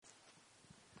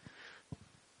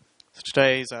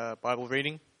Today's Bible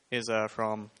reading is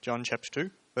from John chapter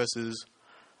 2, verses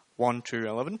 1 to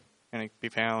 11, and it can be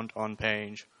found on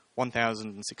page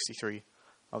 1063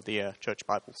 of the Church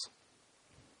Bibles.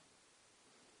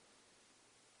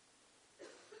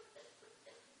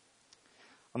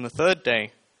 On the third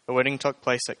day, a wedding took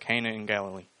place at Cana in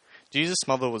Galilee. Jesus'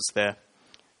 mother was there,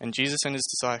 and Jesus and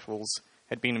his disciples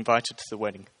had been invited to the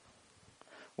wedding.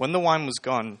 When the wine was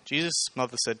gone, Jesus'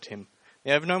 mother said to him,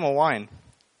 "They have no more wine."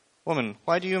 "Woman,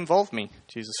 why do you involve me?"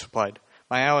 Jesus replied,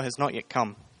 "My hour has not yet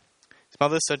come." His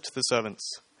mother said to the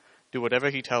servants, "Do whatever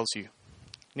he tells you."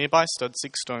 Nearby stood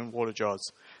 6 stone water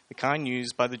jars, the kind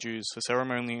used by the Jews for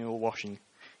ceremonial washing,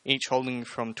 each holding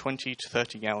from 20 to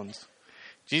 30 gallons.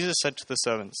 Jesus said to the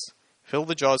servants, "Fill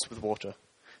the jars with water."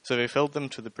 So they filled them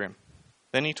to the brim.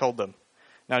 Then he told them,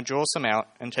 "Now draw some out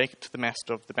and take it to the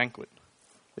master of the banquet."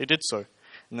 They did so,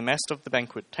 and the master of the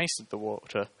banquet tasted the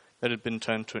water that had been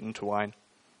turned into wine.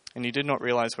 And he did not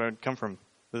realize where it had come from,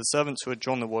 but the servants who had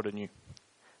drawn the water knew.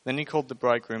 Then he called the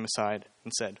bridegroom aside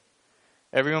and said,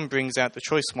 "Everyone brings out the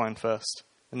choice wine first,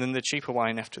 and then the cheaper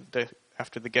wine after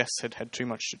the guests had had too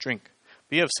much to drink.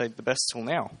 But you have saved the best till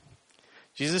now."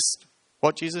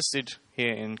 What Jesus did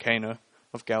here in Cana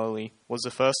of Galilee was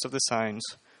the first of the signs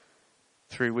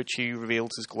through which he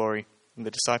revealed his glory, and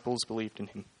the disciples believed in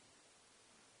him.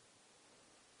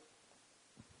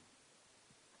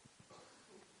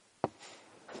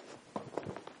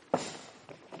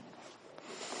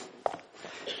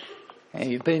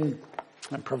 You've been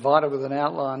provided with an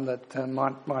outline that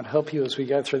might help you as we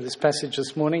go through this passage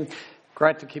this morning.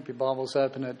 Great to keep your Bibles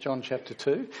open at John chapter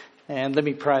 2. And let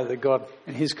me pray that God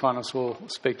in his kindness will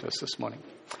speak to us this morning.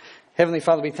 Heavenly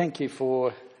Father, we thank you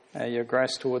for your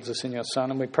grace towards us in your Son.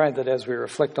 And we pray that as we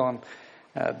reflect on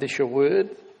this, your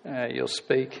word, you'll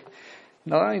speak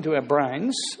not only to our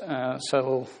brains,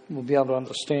 so we'll be able to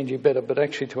understand you better, but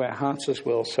actually to our hearts as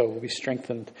well, so we'll be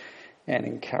strengthened and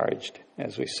encouraged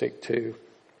as we seek to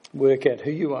work out who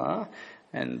you are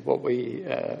and what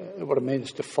it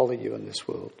means to follow you in this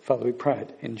world. Father, we pray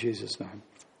it in Jesus' name.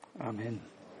 Amen.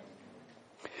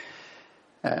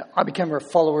 I became a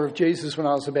follower of Jesus when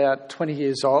I was about 20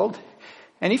 years old.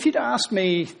 And if you'd asked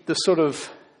me the sort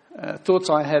of thoughts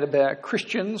I had about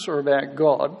Christians or about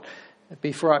God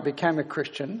before I became a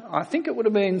Christian, I think it would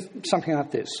have been something like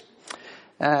this.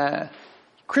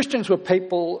 Christians were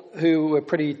people who were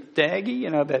pretty daggy,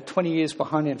 about 20 years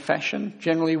behind in fashion,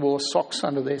 generally wore socks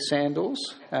under their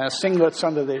sandals, singlets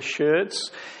under their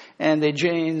shirts, and their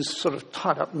jeans sort of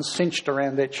tied up and cinched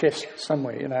around their chest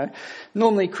somewhere,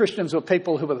 Normally Christians were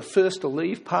people who were the first to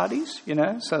leave parties,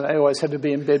 so they always had to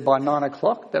be in bed by 9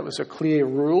 o'clock. That was a clear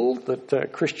rule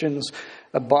that Christians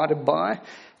abided by.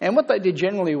 And what they did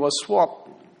generally was swap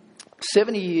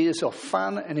 70 years of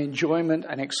fun and enjoyment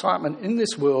and excitement in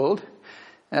this world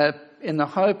in the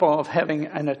hope of having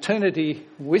an eternity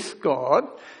with God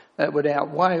that would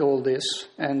outweigh all this,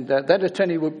 and that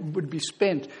eternity would be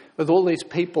spent with all these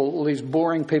people, all these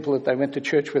boring people that they went to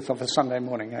church with on a Sunday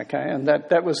morning, okay? And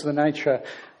that was the nature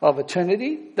of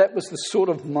eternity. That was the sort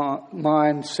of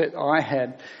mindset I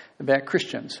had about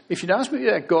Christians. If you'd asked me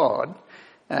about God,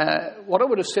 what I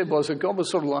would have said was that God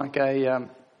was sort of like a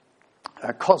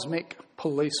cosmic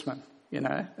policeman,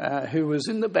 who was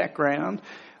in the background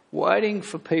waiting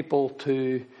for people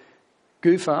to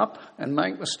goof up and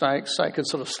make mistakes so they could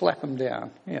sort of slap them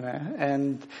down,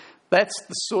 And that's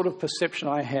the sort of perception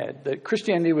I had, that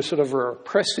Christianity was sort of a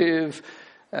repressive,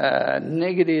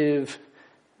 negative,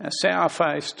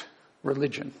 sour-faced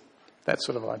religion, that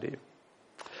sort of idea.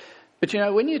 But,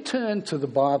 when you turn to the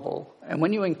Bible and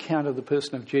when you encounter the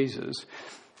person of Jesus,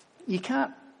 you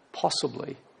can't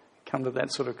possibly come to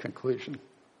that sort of conclusion.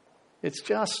 It's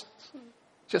just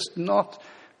not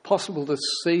possible to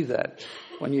see that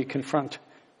when you confront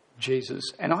Jesus.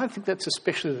 And I think that's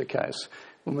especially the case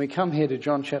when we come here to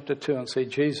John chapter 2 and see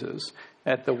Jesus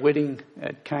at the wedding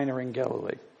at Cana in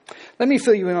Galilee. Let me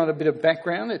fill you in on a bit of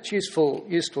background. It's useful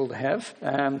to have.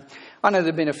 I know there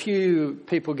have been a few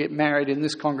people get married in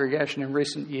this congregation in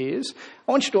recent years.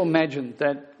 I want you to imagine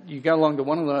that you go along to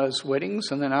one of those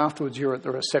weddings and then afterwards you're at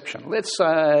the reception. Let's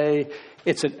say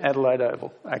it's at Adelaide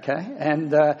Oval, okay?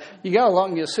 And you go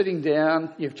along, you're sitting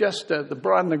down, you've just, the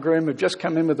bride and the groom have just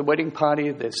come in with the wedding party,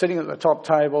 they're sitting at the top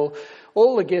table,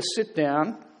 all the guests sit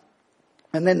down,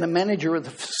 and then the manager of the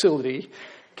facility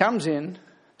comes in,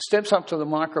 steps up to the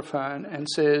microphone and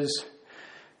says,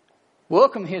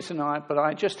 "Welcome here tonight, but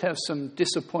I just have some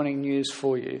disappointing news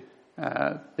for you.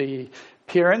 The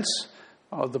parents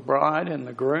of the bride and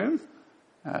the groom,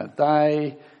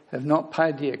 they have not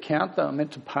paid the account they were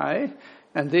meant to pay,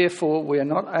 and therefore we are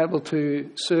not able to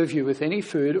serve you with any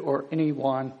food or any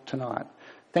wine tonight.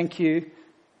 thank you,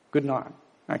 good night.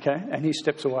 Okay, and he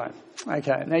steps away.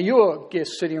 Okay, now your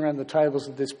guests sitting around the tables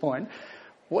at this point,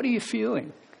 what are you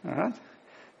feeling? All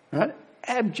right?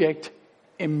 Abject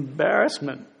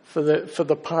embarrassment for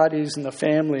the parties and the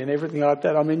family and everything like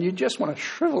that. I mean, you just want to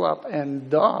shrivel up and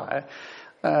die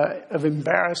of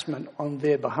embarrassment on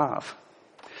their behalf.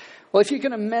 Well, if you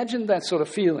can imagine that sort of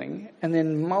feeling and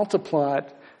then multiply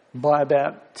it by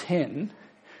about 10,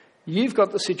 you've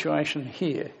got the situation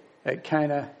here at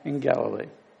Cana in Galilee.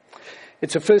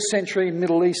 It's a first century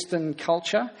Middle Eastern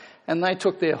culture, and they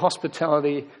took their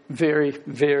hospitality very,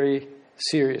 very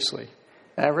seriously.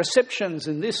 Receptions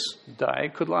in this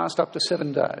day could last up to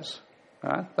 7 days.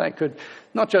 Right? They could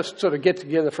not just sort of get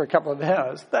together for a couple of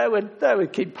hours. They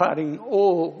would keep partying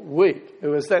all week. It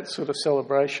was that sort of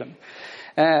celebration.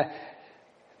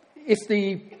 If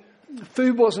the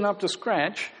food wasn't up to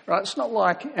scratch, right, it's not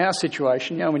like our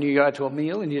situation, you know, when you go to a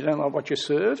meal and you don't like what you're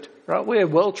served, right? We're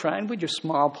well trained, we just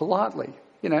smile politely.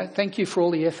 You know, thank you for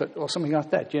all the effort or something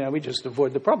like that. You know, we just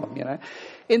avoid the problem, you know.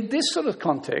 In this sort of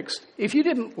context, if you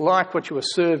didn't like what you were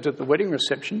served at the wedding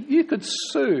reception, you could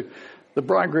sue the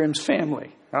bridegroom's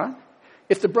family, right?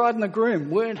 If the bride and the groom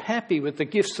weren't happy with the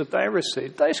gifts that they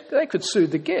received, they could sue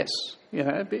the guests, you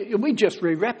know. We just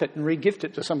rewrap it and re-gift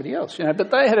it to somebody else, you know.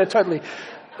 But they had a totally...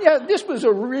 Yeah, this was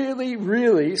a really,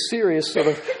 really serious sort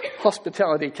of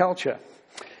hospitality culture.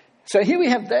 So here we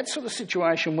have that sort of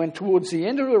situation when towards the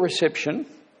end of the reception,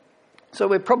 so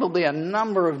we're probably a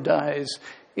number of days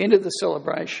into the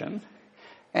celebration,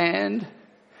 and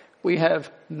we have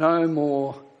no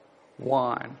more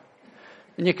wine.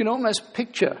 And you can almost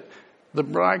picture the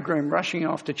bridegroom rushing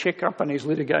off to check up on his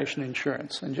litigation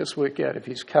insurance and just work out if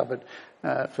he's covered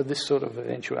for this sort of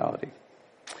eventuality.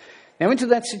 Now into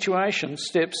that situation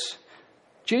steps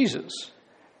Jesus,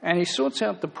 and he sorts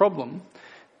out the problem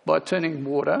by turning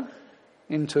water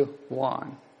into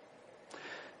wine.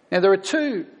 Now there are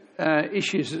two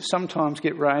issues that sometimes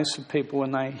get raised for people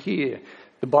when they hear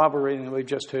the Bible reading that we've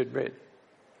just heard read.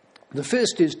 The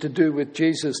first is to do with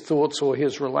Jesus' thoughts or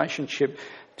his relationship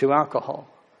to alcohol.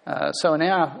 So in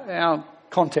our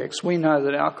context, we know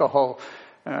that alcohol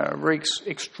wreaks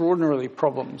extraordinarily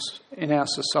problems in our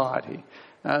society.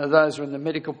 Those who are in the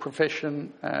medical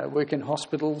profession, work in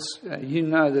hospitals, you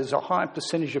know there's a high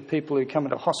percentage of people who come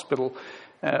into hospital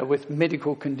with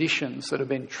medical conditions that have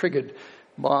been triggered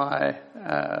by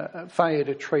failure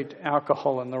to treat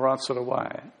alcohol in the right sort of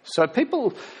way. So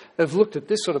people have looked at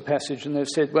this sort of passage and they've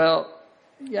said, well,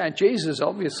 yeah, Jesus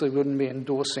obviously wouldn't be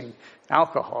endorsing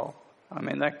alcohol. I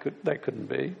mean, that couldn't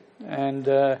be. And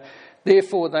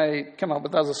therefore they come up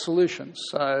with other solutions.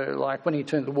 So like when he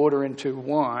turned the water into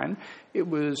wine, it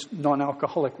was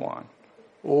non-alcoholic wine.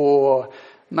 Or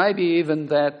maybe even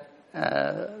that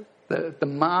the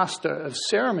master of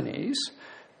ceremonies,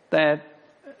 that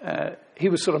he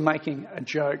was sort of making a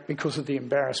joke because of the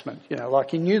embarrassment. You know,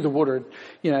 like he knew the water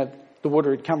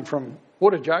had come from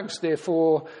water jugs,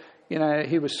 therefore, you know,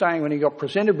 he was saying when he got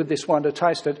presented with this one to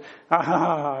taste it,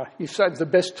 you saved the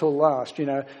best till last, you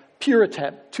know,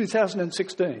 Puritat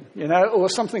 2016, you know, or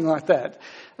something like that.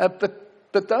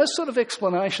 But those sort of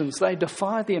explanations, they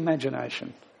defy the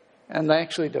imagination, and they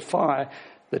actually defy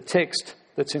the text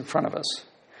that's in front of us.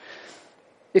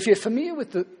 If you're familiar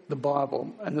with the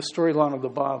Bible and the storyline of the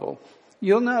Bible,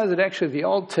 you'll know that actually the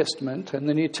Old Testament and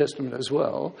the New Testament as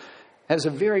well has a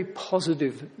very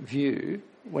positive view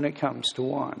when it comes to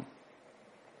wine.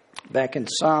 Back in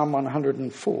Psalm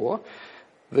 104,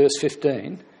 verse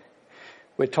 15,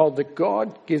 we're told that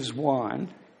God gives wine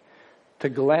to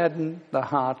gladden the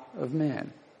heart of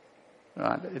man.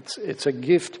 Right? It's a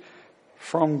gift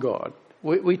from God.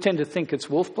 We tend to think it's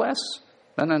Wolfblass.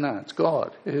 No, it's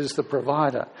God who is the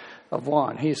provider of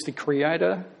wine. He is the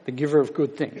creator, the giver of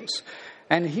good things.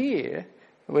 And here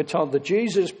we're told that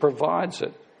Jesus provides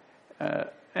it.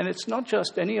 And it's not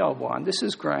just any old wine. This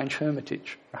is Grange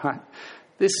Hermitage, right?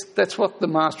 That's what the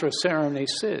Master of Ceremony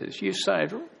says. You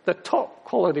saved the top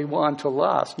quality wine to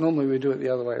last. Normally we do it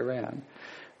the other way around.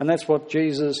 And that's what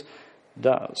Jesus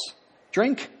does.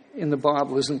 Drink in the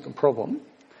Bible isn't the problem.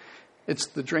 It's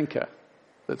the drinker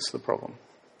that's the problem.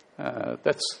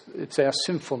 It's our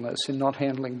sinfulness in not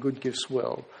handling good gifts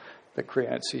well that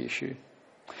creates the issue.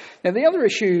 Now, the other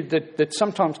issue that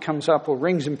sometimes comes up or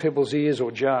rings in people's ears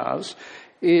or jars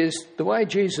is the way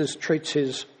Jesus treats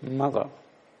his mother.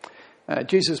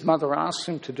 Jesus' mother asks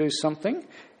him to do something,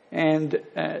 and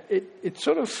it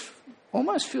sort of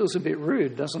almost feels a bit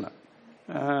rude, doesn't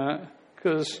it?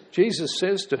 Because Jesus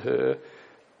says to her,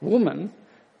 "Woman,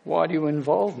 why do you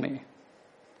involve me?"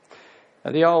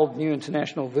 The old New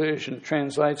International Version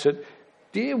translates it,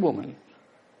 "Dear woman,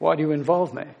 why do you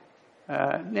involve me?"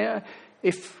 Now,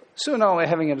 if Sue and I were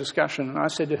having a discussion and I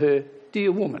said to her,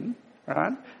 "Dear woman,"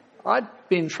 right, I'd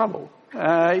be in trouble. Do you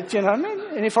know what I mean?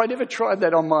 And if I'd ever tried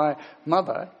that on my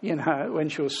mother, when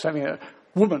she was having a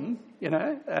woman,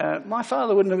 my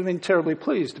father wouldn't have been terribly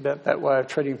pleased about that way of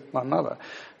treating my mother.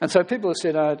 And so people have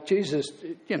said, Jesus,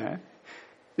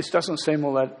 this doesn't seem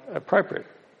all that appropriate.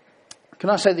 Can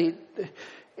I say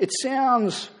it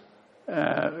sounds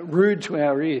rude to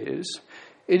our ears.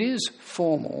 It is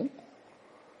formal.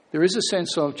 There is a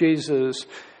sense of Jesus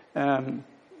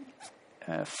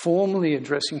formally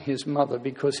addressing his mother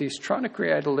because he's trying to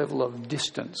create a level of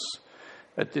distance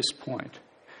at this point.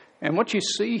 And what you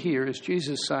see here is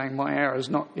Jesus saying, my hour has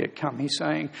not yet come. He's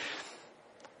saying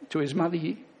to his mother,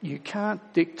 you can't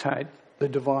dictate the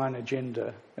divine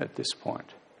agenda at this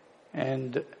point.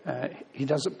 And he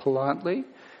does it politely,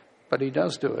 but he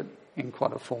does do it in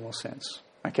quite a formal sense.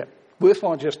 Okay,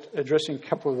 worthwhile just addressing a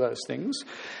couple of those things.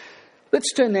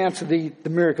 Let's turn now to the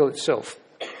miracle itself.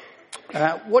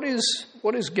 What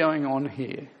is going on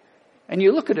here? And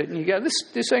you look at it and you go,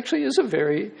 this actually is a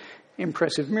very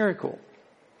impressive miracle.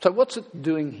 So what's it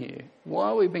doing here? Why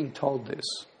are we being told this?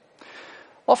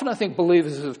 Often I think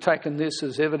believers have taken this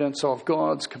as evidence of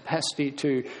God's capacity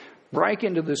to break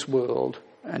into this world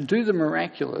and do the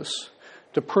miraculous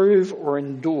to prove or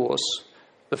endorse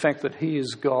the fact that he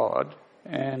is God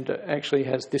and actually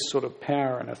has this sort of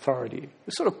power and authority.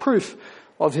 This sort of proof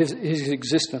of his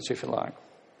existence, if you like.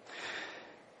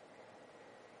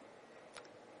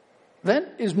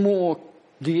 That is more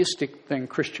deistic than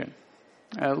Christian.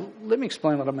 Let me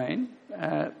explain what I mean.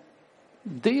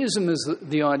 Deism is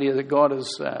the idea that God has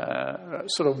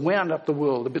sort of wound up the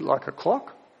world a bit like a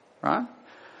clock, right?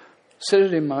 Set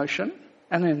it in motion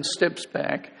and then steps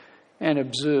back and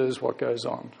observes what goes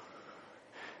on.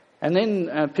 And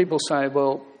then people say,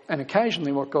 well, and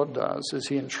occasionally what God does is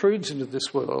he intrudes into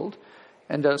this world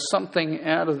and does something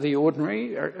out of the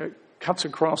ordinary, cuts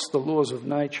across the laws of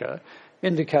nature,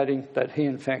 indicating that he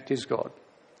in fact is God.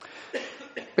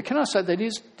 But can I say that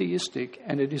is deistic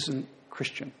and it isn't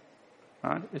Christian,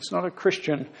 right? It's not a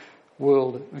Christian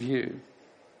world view.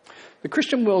 The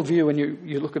Christian worldview, when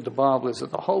you look at the Bible, is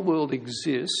that the whole world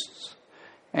exists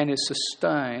and is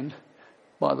sustained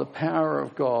by the power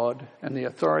of God and the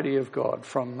authority of God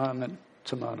from moment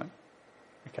to moment.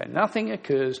 Okay, nothing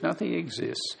occurs, nothing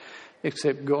exists,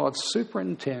 except God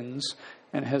superintends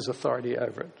and has authority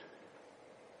over it.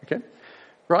 Okay?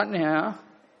 Right now,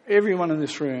 everyone in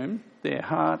this room, their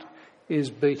heart is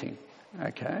beating.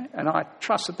 Okay? And I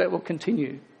trust that will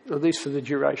continue, at least for the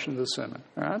duration of the sermon.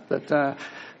 All right? But,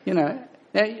 now,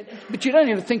 but you don't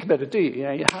even think about it, do you?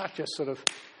 Your heart just sort of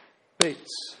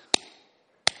beats.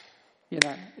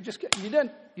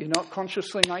 You're not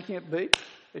consciously making it beat.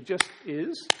 It just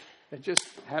is. It just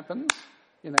happens.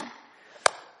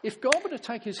 If God were to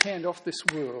take his hand off this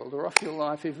world or off your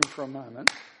life even for a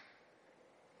moment,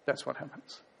 that's what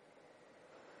happens.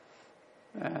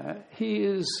 He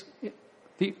is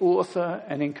the author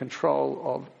and in control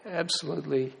of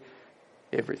absolutely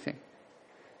everything.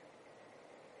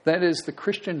 That is the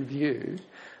Christian view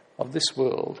of this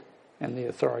world and the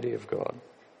authority of God.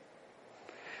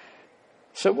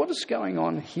 So what is going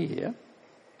on here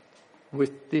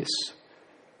with this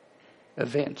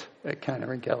event at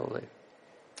Cana in Galilee?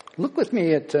 Look with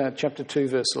me at chapter 2,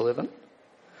 verse 11.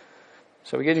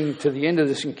 So we're getting to the end of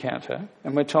this encounter,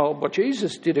 and we're told what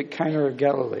Jesus did at Cana of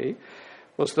Galilee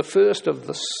was the first of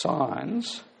the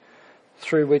signs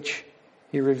through which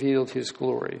he revealed his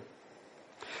glory.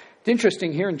 It's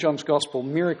interesting, here in John's Gospel,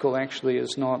 miracle actually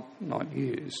is not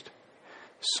used.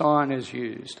 Sign is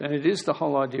used, and it is the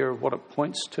whole idea of what it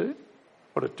points to,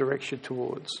 what it directs you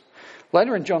towards.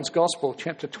 Later in John's Gospel,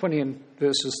 chapter 20 and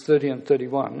verses 30 and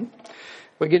 31,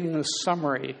 we're getting the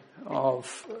summary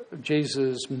of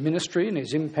Jesus' ministry and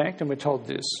his impact, and we're told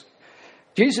this.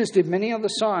 Jesus did many other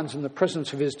signs in the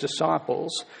presence of his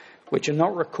disciples, which are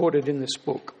not recorded in this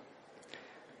book.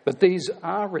 But these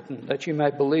are written that you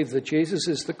may believe that Jesus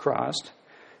is the Christ,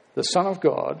 the Son of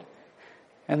God,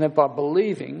 and that by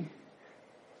believing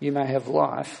you may have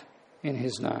life in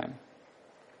his name.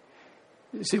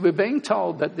 You see, we're being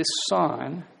told that this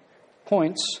sign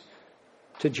points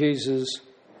to Jesus'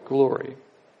 glory.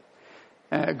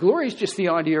 Glory is just the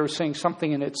idea of seeing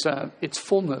something in its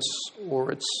fullness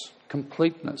or its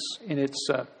completeness, in its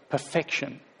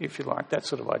perfection, if you like, that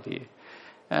sort of idea.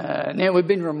 Now, we've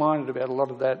been reminded about a lot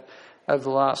of that over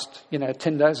the last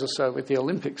 10 days or so with the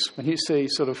Olympics, when you see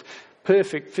sort of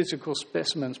perfect physical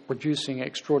specimens producing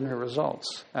extraordinary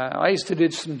results. I used to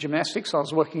do some gymnastics. I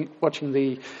was watching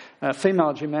the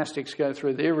female gymnastics go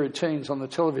through their routines on the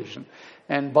television.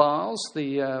 And Biles,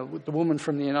 the woman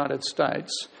from the United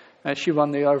States, She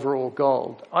won the overall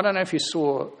gold. I don't know if you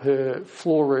saw her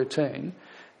floor routine,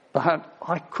 but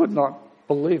I could not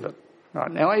believe it.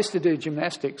 Right now, I used to do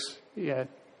gymnastics a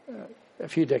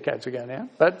few decades ago now,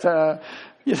 but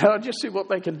I just see what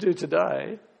they can do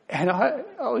today, and I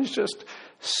was just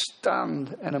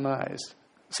stunned and amazed.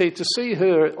 See, to see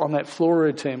her on that floor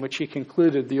routine, which she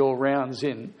concluded the all rounds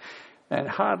in, and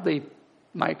hardly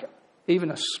make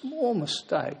even a small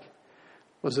mistake,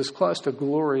 was as close to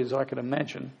glory as I could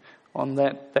imagine on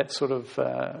that sort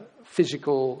of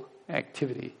physical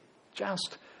activity.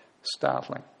 Just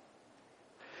startling.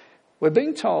 We're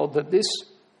being told that this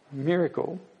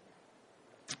miracle,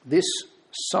 this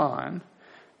sign,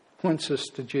 points us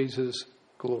to Jesus'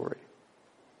 glory.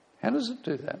 How does it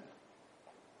do that?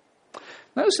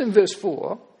 Notice in verse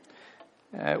 4,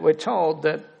 we're told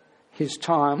that his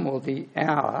time, or the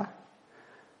hour,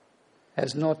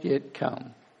 has not yet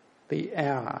come. The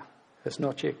hour has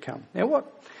not yet come. Now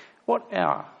what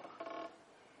hour?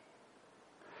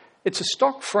 It's a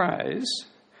stock phrase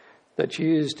that's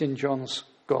used in John's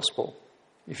Gospel.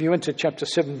 If you went to chapter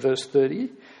 7, verse 30,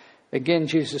 again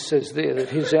Jesus says there that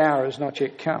his hour has not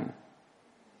yet come.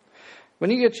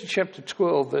 When you get to chapter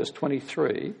 12, verse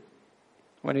 23,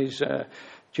 when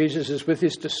Jesus is with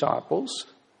his disciples,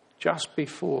 just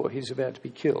before he's about to be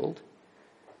killed,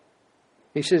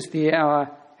 he says the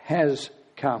hour has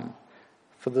come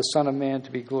for the Son of Man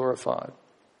to be glorified.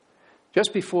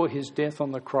 Just before his death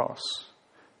on the cross,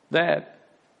 that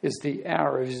is the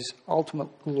hour of his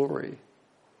ultimate glory,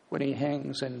 when he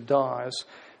hangs and dies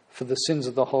for the sins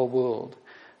of the whole world.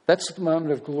 That's the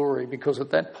moment of glory, because at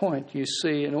that point you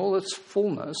see in all its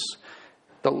fullness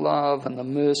the love and the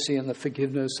mercy and the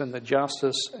forgiveness and the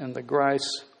justice and the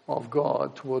grace of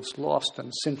God towards lost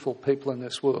and sinful people in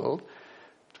this world,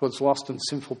 towards lost and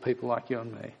sinful people like you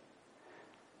and me.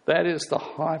 That is the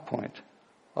high point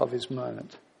of his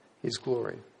moment, his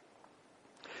glory.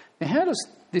 Now, how does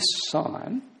this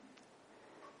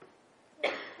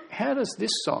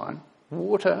sign,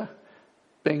 water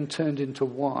being turned into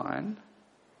wine,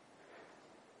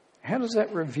 how does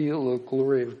that reveal the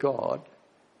glory of God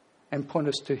and point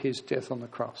us to his death on the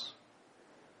cross?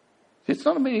 It's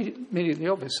not immediately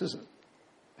obvious, is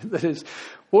it? That is,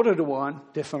 water to wine,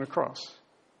 death on a cross.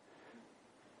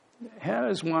 How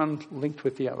is one linked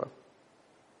with the other?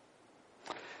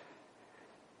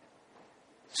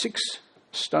 6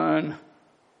 stone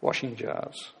washing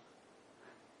jars.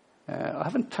 I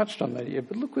haven't touched on that yet,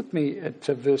 but look with me at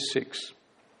verse 6.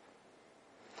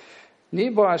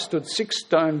 Nearby stood 6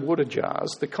 stone water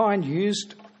jars, the kind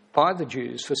used by the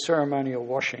Jews for ceremonial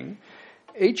washing,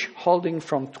 each holding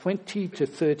from 20 to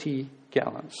 30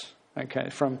 gallons. Okay,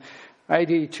 from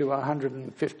 80 to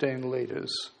 115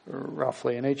 litres,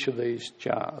 roughly, in each of these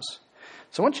jars.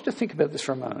 So I want you to think about this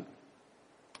for a moment.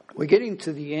 We're getting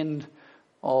to the end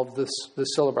of this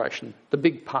celebration, the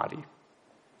big party.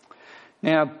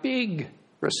 Now, big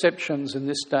receptions in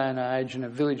this day and age in a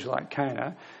village like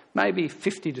Cana, maybe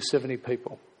 50 to 70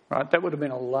 people, right? That would have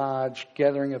been a large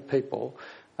gathering of people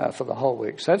for the whole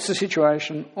week. So that's the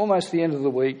situation, almost the end of the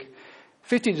week,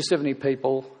 50 to 70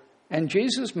 people, and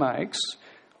Jesus makes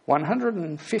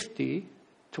 150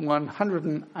 to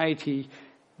 180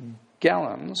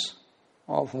 gallons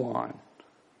of wine.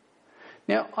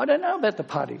 Now, I don't know about the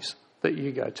parties that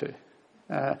you go to,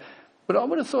 but I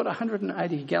would have thought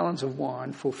 180 gallons of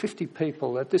wine for 50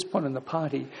 people at this point in the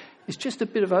party is just a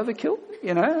bit of overkill,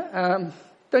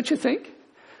 don't you think?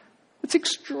 It's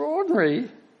extraordinary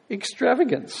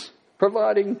extravagance,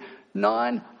 providing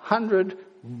 900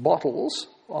 bottles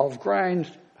of grain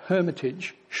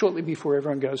hermitage shortly before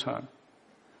everyone goes home.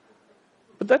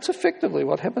 But that's effectively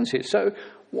what happens here. So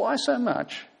why so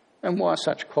much and why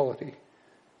such quality?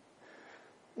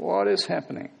 What is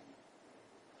happening?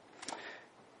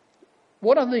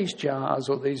 What are these jars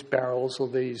or these barrels or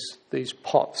these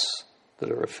pots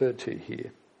that are referred to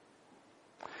here?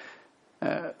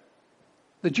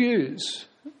 The Jews,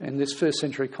 in this first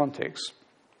century context,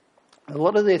 a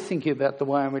lot of their thinking about the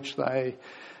way in which they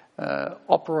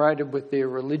operated with their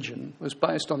religion was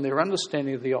based on their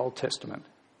understanding of the Old Testament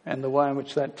and the way in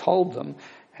which that told them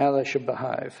how they should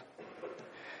behave.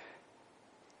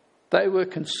 They were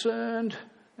concerned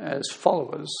as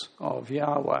followers of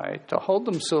Yahweh to hold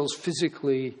themselves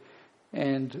physically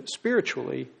and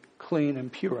spiritually clean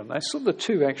and pure. And they saw the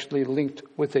two actually linked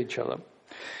with each other.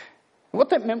 What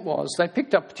that meant was they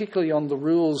picked up particularly on the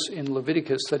rules in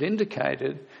Leviticus that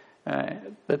indicated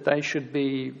that they should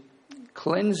be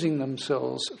cleansing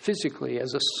themselves physically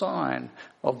as a sign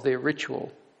of their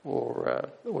ritual or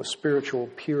spiritual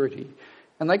purity.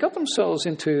 And they got themselves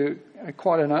into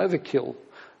quite an overkill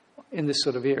in this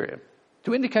sort of area.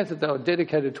 to indicate that they were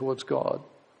dedicated towards God,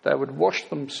 they would wash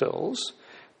themselves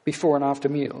before and after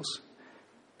meals.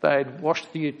 They'd wash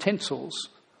the utensils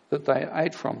that they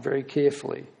ate from very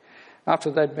carefully.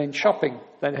 After they'd been shopping,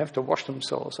 they'd have to wash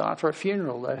themselves. After a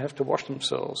funeral, they'd have to wash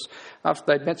themselves. After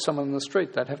they'd met someone in the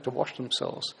street, they'd have to wash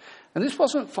themselves. And this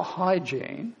wasn't for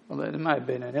hygiene, although there may have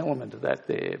been an element of that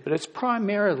there, but it's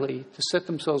primarily to set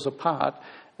themselves apart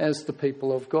as the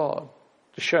people of God,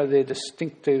 to show their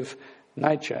distinctive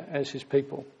nature as his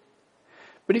people.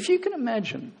 But if you can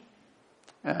imagine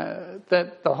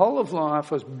that the whole of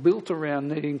life was built around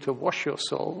needing to wash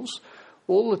yourselves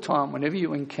all the time whenever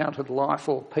you encountered life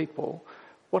or people,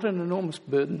 what an enormous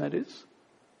burden that is.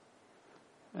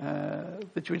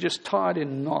 That you were just tied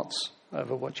in knots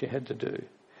over what you had to do.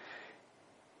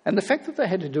 And the fact that they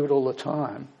had to do it all the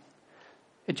time,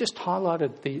 it just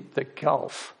highlighted the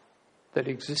gulf that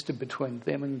existed between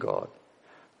them and God,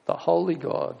 the holy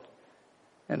God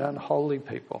and unholy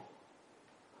people.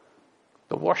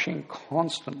 The washing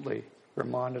constantly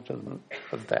reminded them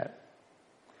of that.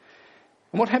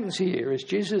 And what happens here is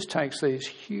Jesus takes these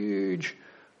huge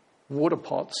water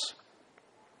pots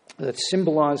that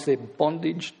symbolise their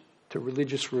bondage to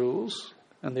religious rules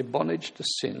and their bondage to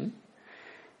sin,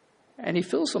 and he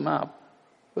fills them up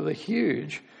with a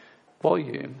huge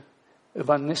volume of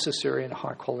unnecessary and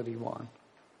high-quality wine.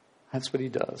 That's what he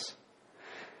does.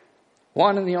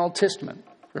 Wine in the Old Testament,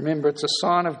 remember, it's a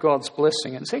sign of God's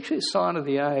blessing. It's actually a sign of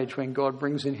the age when God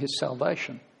brings in his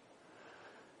salvation.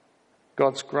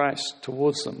 God's grace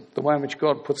towards them, the way in which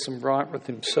God puts them right with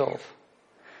himself.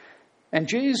 And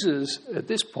Jesus, at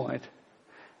this point,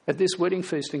 at this wedding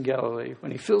feast in Galilee,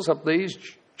 when he fills up these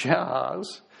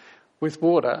jars with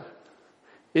water,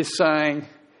 is saying,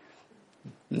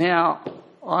 now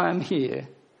I am here,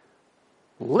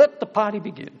 let the party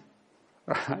begin.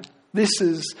 Right? This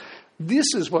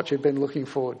is what you've been looking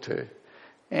forward to.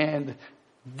 And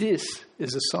this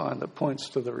is a sign that points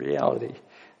to the reality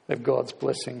of God's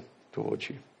blessing towards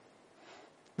you.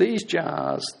 These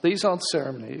jars, these old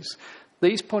ceremonies,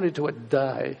 these pointed to a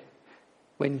day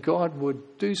when God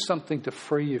would do something to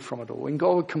free you from it all, when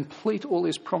God would complete all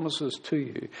his promises to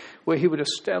you, where he would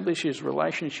establish his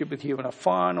relationship with you in a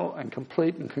final and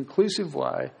complete and conclusive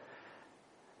way.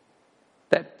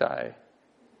 That day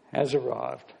has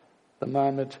arrived, the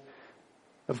moment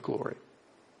of glory.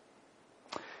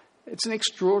 It's an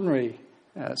extraordinary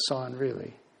sign,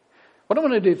 really. What I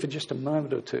want to do for just a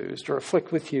moment or two is to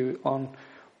reflect with you on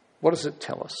what does it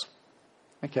tell us?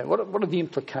 Okay, what are the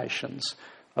implications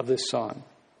of this sign?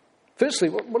 Firstly,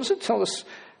 what does it tell us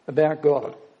about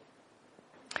God?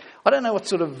 I don't know what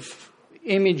sort of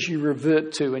image you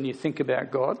revert to when you think about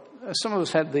God. Some of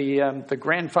us had the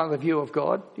grandfather view of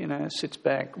God, sits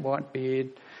back, white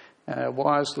beard,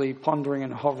 wisely pondering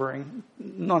and hovering,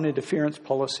 non-interference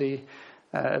policy.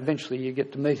 Eventually you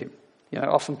get to meet him.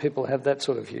 Often people have that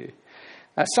sort of view.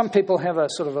 Some people have a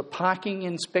sort of a parking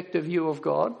inspector view of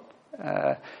God.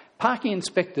 Parking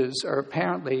inspectors are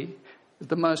apparently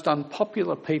the most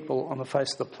unpopular people on the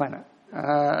face of the planet.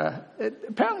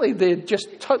 Apparently they're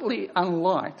just totally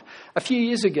unliked. A few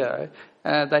years ago,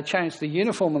 they changed the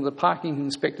uniform of the parking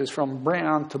inspectors from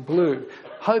brown to blue,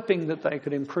 hoping that they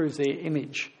could improve their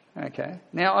image. Okay.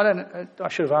 Now, I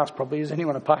should have asked probably, is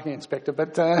anyone a parking inspector?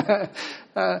 But,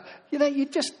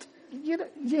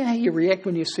 you react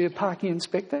when you see a parking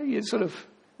inspector.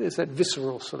 There's that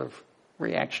visceral sort of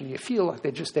reaction. You feel like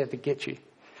they're just out to get you.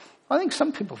 I think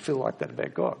some people feel like that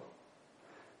about God.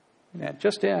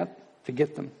 Just out to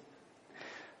get them.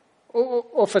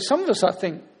 Or for some of us, I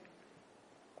think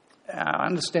our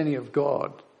understanding of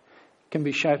God can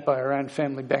be shaped by our own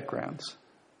family backgrounds,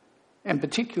 and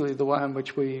particularly the way in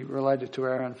which we related to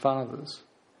our own fathers.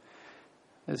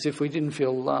 As if we didn't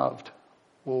feel loved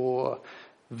or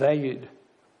valued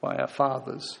by our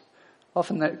fathers.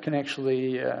 Often that can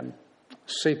actually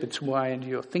seep its way into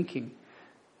your thinking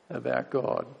about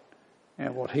God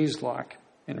and what he's like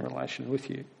in relation with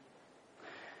you.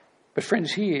 But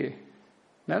friends, here,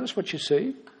 notice what you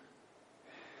see.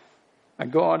 A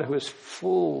God who is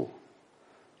full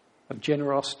of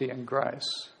generosity and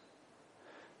grace.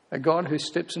 A God who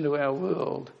steps into our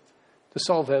world to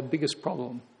solve our biggest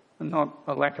problem, and not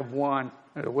a lack of wine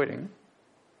at a wedding.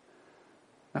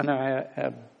 I know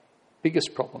our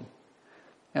biggest problem,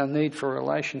 our need for a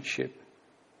relationship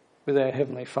with our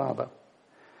Heavenly Father.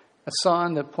 A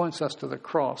sign that points us to the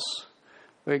cross,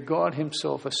 where God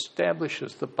himself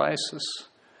establishes the basis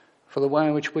for the way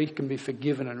in which we can be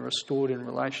forgiven and restored in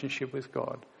relationship with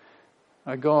God.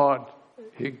 A God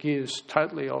who gives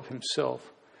totally of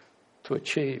himself to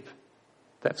achieve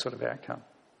that sort of outcome.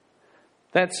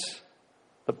 That's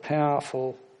the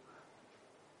powerful,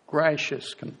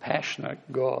 gracious,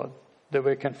 compassionate God that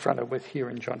we're confronted with here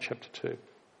in John chapter 2.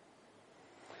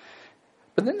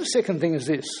 But then the second thing is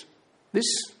this.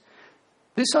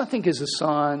 This I think is a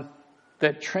sign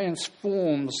that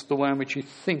transforms the way in which you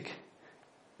think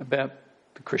about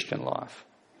the Christian life.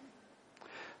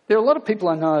 There are a lot of people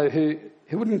I know who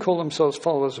wouldn't call themselves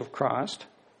followers of Christ,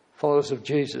 followers of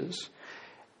Jesus,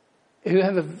 who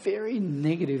have a very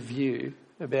negative view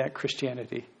about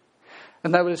Christianity.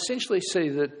 And they would essentially see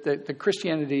that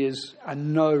Christianity is a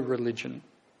no religion,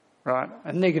 right?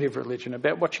 A negative religion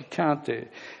about what you can't do,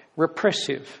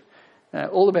 repressive,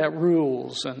 all about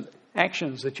rules and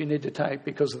actions that you need to take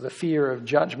because of the fear of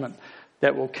judgment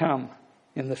that will come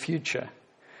in the future.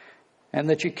 And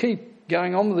that you keep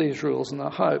going on with these rules in the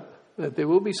hope that there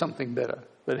will be something better,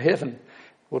 that heaven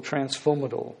will transform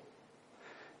it all.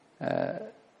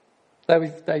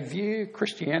 They view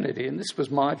Christianity, and this was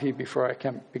my view before I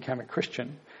became a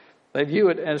Christian, they view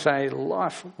it as a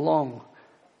lifelong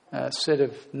set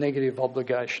of negative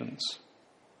obligations.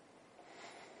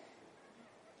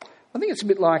 I think it's a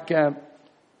bit like the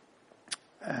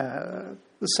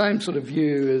same sort of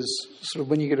view as sort of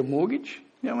when you get a mortgage.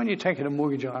 You know, when you're taking a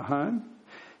mortgage on a home,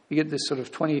 you get this sort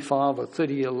of 25 or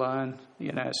 30-year loan,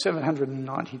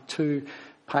 792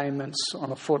 payments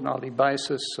on a fortnightly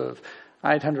basis of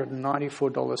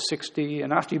 $894.60,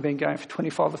 and after you've been going for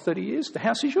 25 or 30 years, the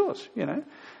house is yours,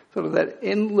 Sort of that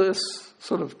endless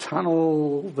sort of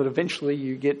tunnel that eventually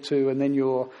you get to, and then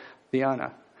you're the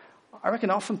owner. I reckon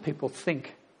often people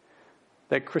think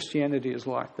that Christianity is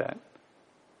like that.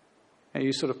 And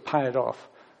you sort of pay it off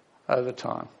over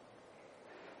time.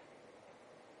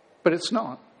 But it's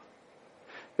not.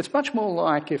 It's much more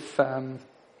like if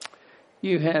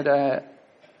you had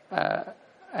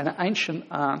an ancient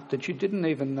aunt that you didn't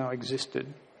even know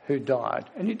existed who died,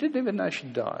 and you didn't even know she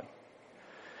died,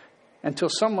 until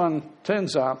someone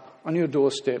turns up on your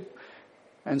doorstep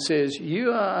and says,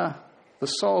 you are the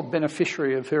sole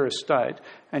beneficiary of her estate,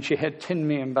 and she had $10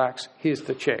 million, here's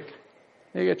the cheque.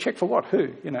 You go, check for what? Who?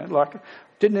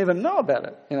 Didn't even know about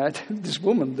it. This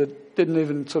woman that didn't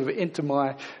even sort of enter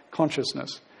my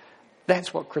consciousness.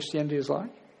 That's what Christianity is like.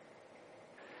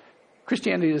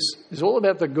 Christianity is all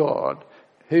about the God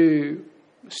who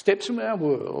steps into our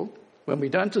world when we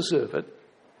don't deserve it,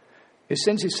 who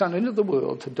sends his son into the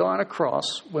world to die on a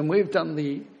cross when we've done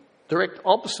the direct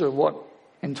opposite of what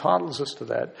entitles us to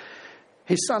that.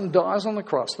 His son dies on the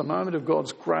cross, the moment of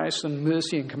God's grace and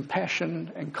mercy and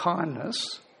compassion and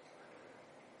kindness,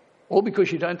 all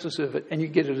because you don't deserve it and you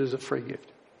get it as a free gift.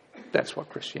 That's what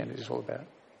Christianity is all about.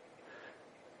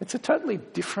 It's a totally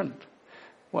different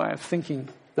way of thinking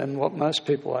than what most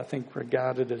people, I think,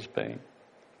 regard it as being.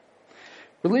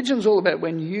 Religion's all about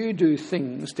when you do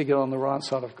things to get on the right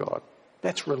side of God.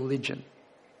 That's religion.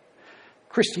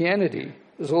 Christianity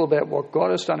is all about what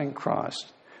God has done in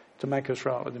Christ to make us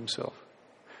right with himself.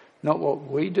 Not what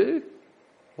we do,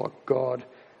 what God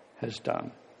has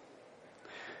done.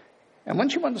 And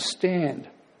once you understand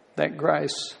that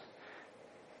grace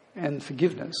and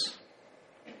forgiveness,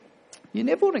 you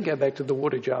never want to go back to the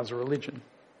water jars of religion.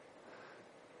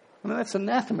 I mean, that's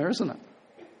anathema, isn't it?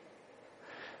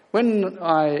 When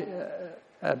I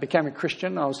became a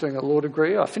Christian, I was doing a law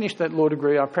degree. I finished that law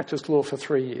degree. I practiced law for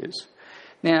 3 years.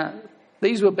 Now,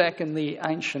 these were back in the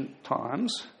ancient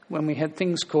times when we had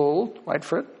things called, wait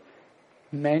for it,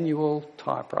 manual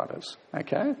typewriters.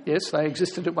 Okay? Yes, they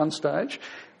existed at one stage.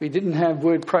 We didn't have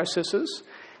word processors.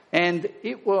 And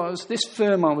it was, this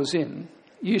firm I was in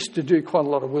used to do quite a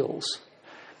lot of wills.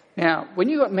 Now, when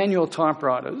you've got manual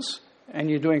typewriters and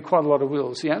you're doing quite a lot of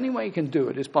wills, the only way you can do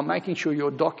it is by making sure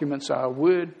your documents are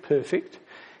word perfect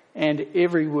and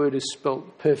every word is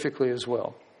spelt perfectly as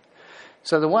well.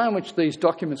 So the way in which these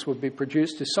documents would be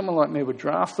produced is someone like me would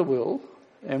draft the will,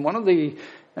 and one of the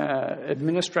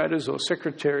administrators or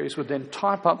secretaries would then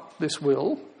type up this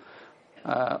will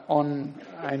on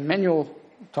a manual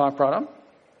typewriter.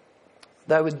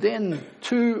 They would then,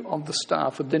 two of the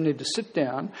staff would then need to sit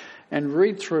down and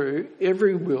read through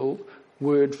every will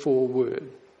word for word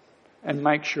and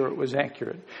make sure it was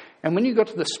accurate. And when you got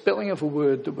to the spelling of a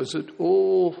word that was at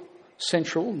all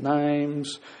central,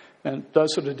 names and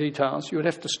those sort of details, you would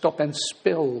have to stop and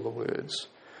spell the words.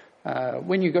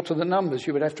 When you got to the numbers,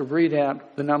 you would have to read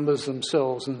out the numbers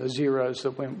themselves and the zeros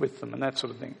that went with them and that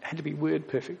sort of thing. It had to be word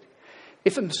perfect.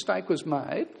 If a mistake was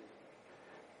made,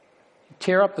 you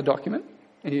tear up the document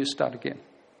and you start again.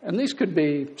 And these could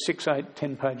be 6, 8,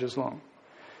 10 pages long.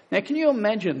 Now, can you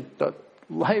imagine the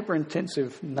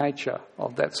labour-intensive nature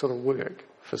of that sort of work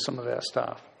for some of our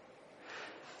staff?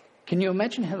 Can you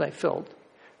imagine how they felt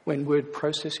when word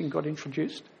processing got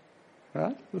introduced?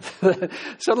 right?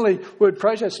 Suddenly word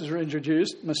processors are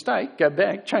introduced, mistake, go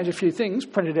back, change a few things,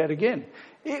 print it out again.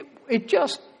 It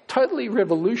just totally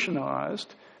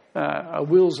revolutionised a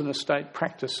wills and estate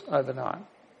practice overnight.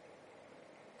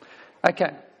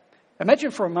 Okay,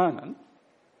 imagine for a moment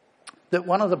that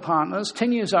one of the partners,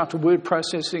 10 years after word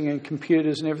processing and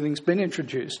computers and everything's been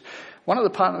introduced, one of the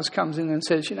partners comes in and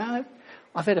says,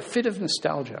 I've had a fit of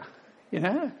nostalgia.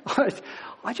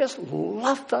 I just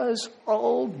love those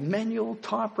old manual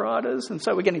typewriters, and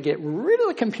so we're going to get rid of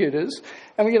the computers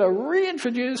and we're going to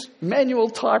reintroduce manual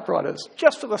typewriters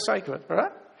just for the sake of it,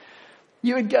 right?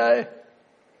 You would go,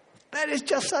 that is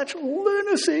just such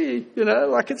lunacy,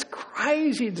 like it's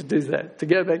crazy to do that, to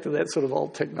go back to that sort of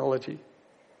old technology.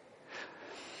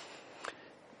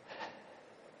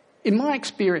 In my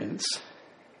experience,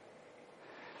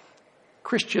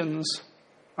 Christians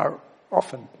are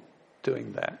often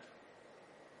doing that.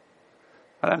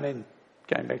 I don't mean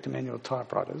going back to manual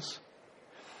typewriters,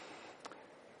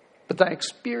 but they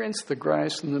experience the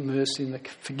grace and the mercy and the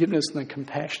forgiveness and the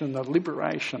compassion and the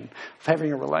liberation of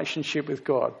having a relationship with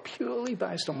God purely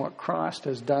based on what Christ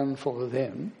has done for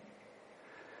them.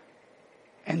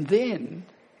 And then,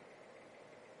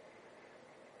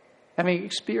 having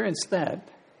experienced that,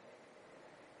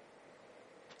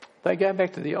 they go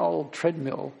back to the old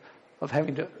treadmill of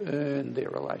having to earn their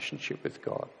relationship with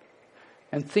God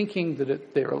and thinking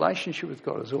that their relationship with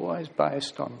God is always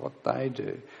based on what they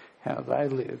do, how they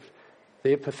live,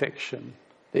 their perfection,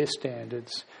 their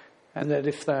standards, and that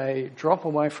if they drop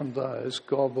away from those,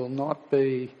 God will not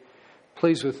be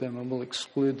pleased with them and will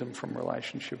exclude them from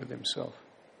relationship with himself.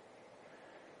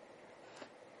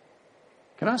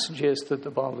 Can I suggest that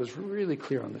the Bible is really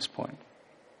clear on this point?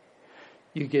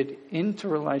 You get into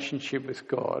relationship with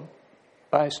God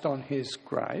based on his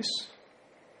grace.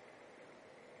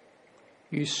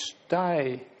 You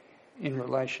stay in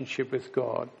relationship with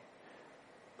God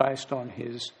based on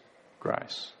his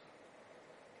grace.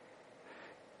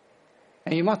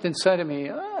 And you might then say to me,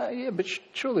 but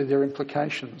surely there are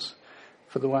implications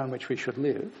for the way in which we should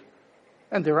live.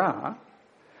 And there are,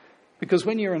 because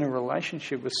when you're in a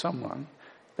relationship with someone,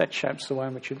 that shapes the way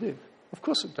in which you live. Of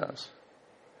course it does.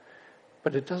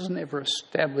 But it doesn't ever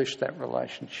establish that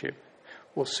relationship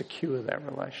or secure that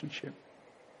relationship.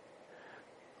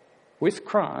 With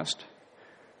Christ,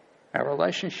 our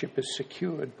relationship is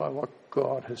secured by what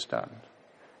God has done.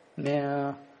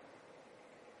 Now,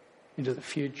 into the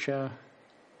future,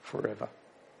 forever.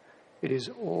 It is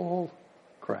all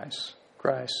grace.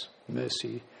 Grace,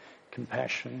 mercy,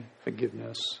 compassion,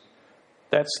 forgiveness.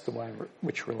 That's the way in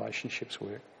which relationships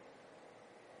work.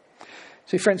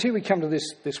 See, friends, here we come to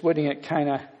this wedding at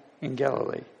Cana in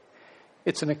Galilee.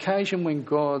 It's an occasion when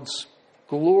God's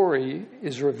glory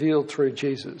is revealed through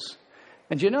Jesus.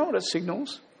 And do you know what it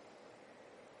signals?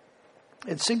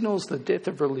 It signals the death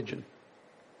of religion,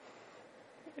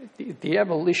 the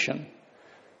abolition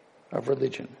of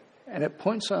religion. And it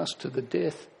points us to the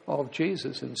death of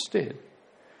Jesus instead,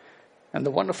 and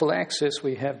the wonderful access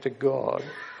we have to God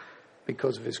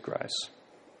because of his grace.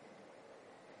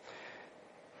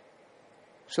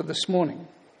 So this morning,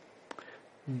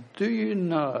 do you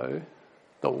know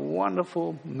the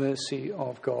wonderful mercy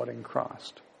of God in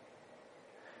Christ?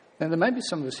 Now, there may be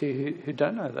some of us here who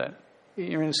don't know that.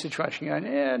 You're in a situation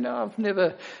going, I've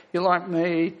never, you're like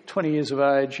me, 20 years of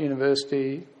age,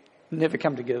 university, never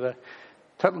come together,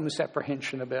 total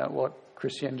misapprehension about what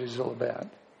Christianity is all about.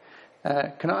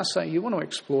 Can I say, you want to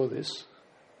explore this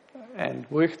and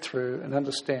work through and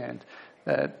understand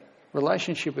that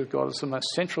relationship with God is the most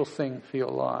central thing for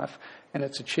your life, and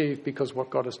it's achieved because of what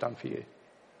God has done for you.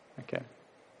 Okay?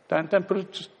 Don't put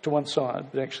it to one side,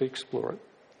 but actually explore it.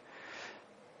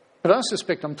 But I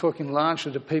suspect I'm talking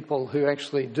largely to people who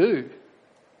actually do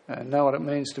know what it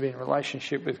means to be in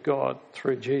relationship with God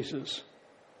through Jesus.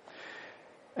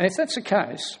 And if that's the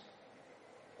case,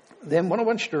 then what I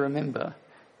want you to remember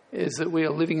is that we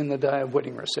are living in the day of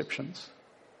wedding receptions.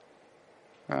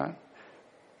 Right?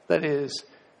 That is,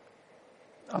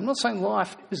 I'm not saying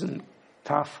life isn't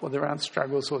tough or there aren't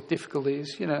struggles or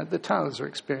difficulties. The Taylors are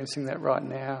experiencing that right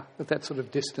now at that sort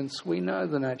of distance. We know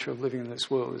the nature of living in this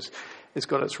world has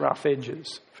got its rough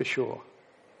edges, for sure.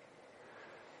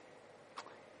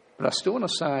 But I still want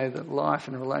to say that life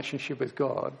in a relationship with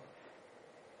God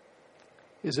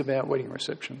is about wedding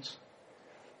receptions.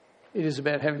 It is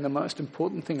about having the most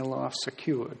important thing in life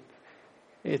secured.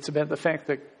 It's about the fact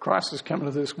that Christ has come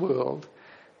into this world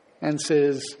and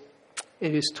says,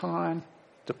 it is time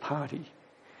to party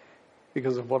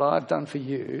because of what I've done for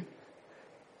you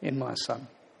in my Son.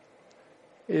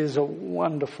 It is a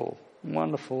wonderful,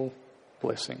 wonderful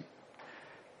blessing.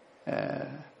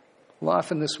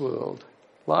 life in this world,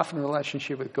 life in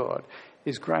relationship with God,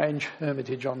 is Grange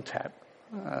Hermitage on tap.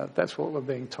 That's what we're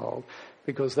being told,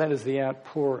 because that is the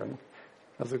outpouring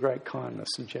of the great kindness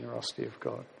and generosity of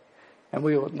God. And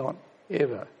we ought not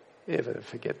ever, ever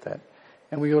forget that.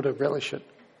 And we ought to relish it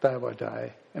day by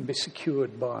day and be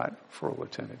secured by it for all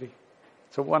eternity.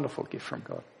 It's a wonderful gift from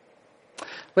God.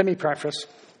 Let me pray for us.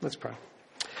 Let's pray.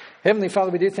 Heavenly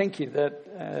Father, we do thank you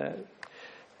that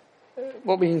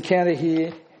what we encounter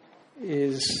here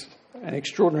is an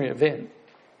extraordinary event,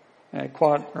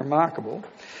 quite remarkable.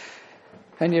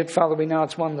 And yet, Father, we know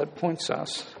it's one that points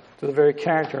us to the very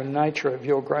character and nature of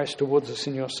your grace towards us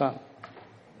in your Son.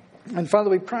 And Father,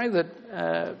 we pray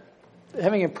that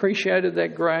having appreciated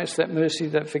that grace, that mercy,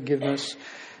 that forgiveness,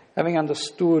 having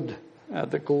understood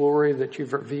the glory that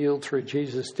you've revealed through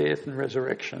Jesus' death and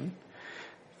resurrection,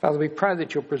 Father, we pray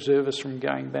that you'll preserve us from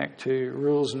going back to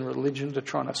rules and religion to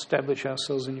try and establish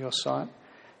ourselves in your sight,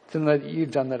 to know that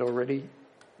you've done that already,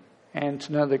 and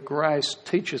to know that grace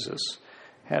teaches us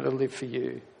how to live for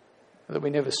you, that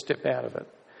we never step out of it.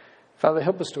 Father,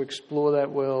 help us to explore that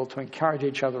world, to encourage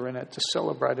each other in it, to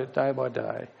celebrate it day by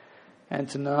day, and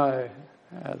to know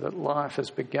that life has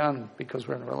begun because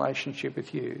we're in a relationship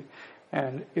with you,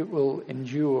 and it will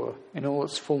endure in all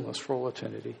its fullness for all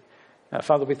eternity.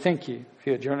 Father, we thank you for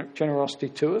your generosity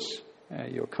to us,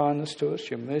 your kindness to us,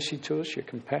 your mercy to us, your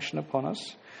compassion upon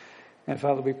us. And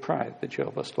Father, we pray that you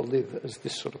help us to live as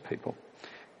this sort of people.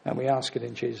 And we ask it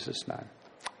in Jesus' name.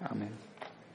 Amen.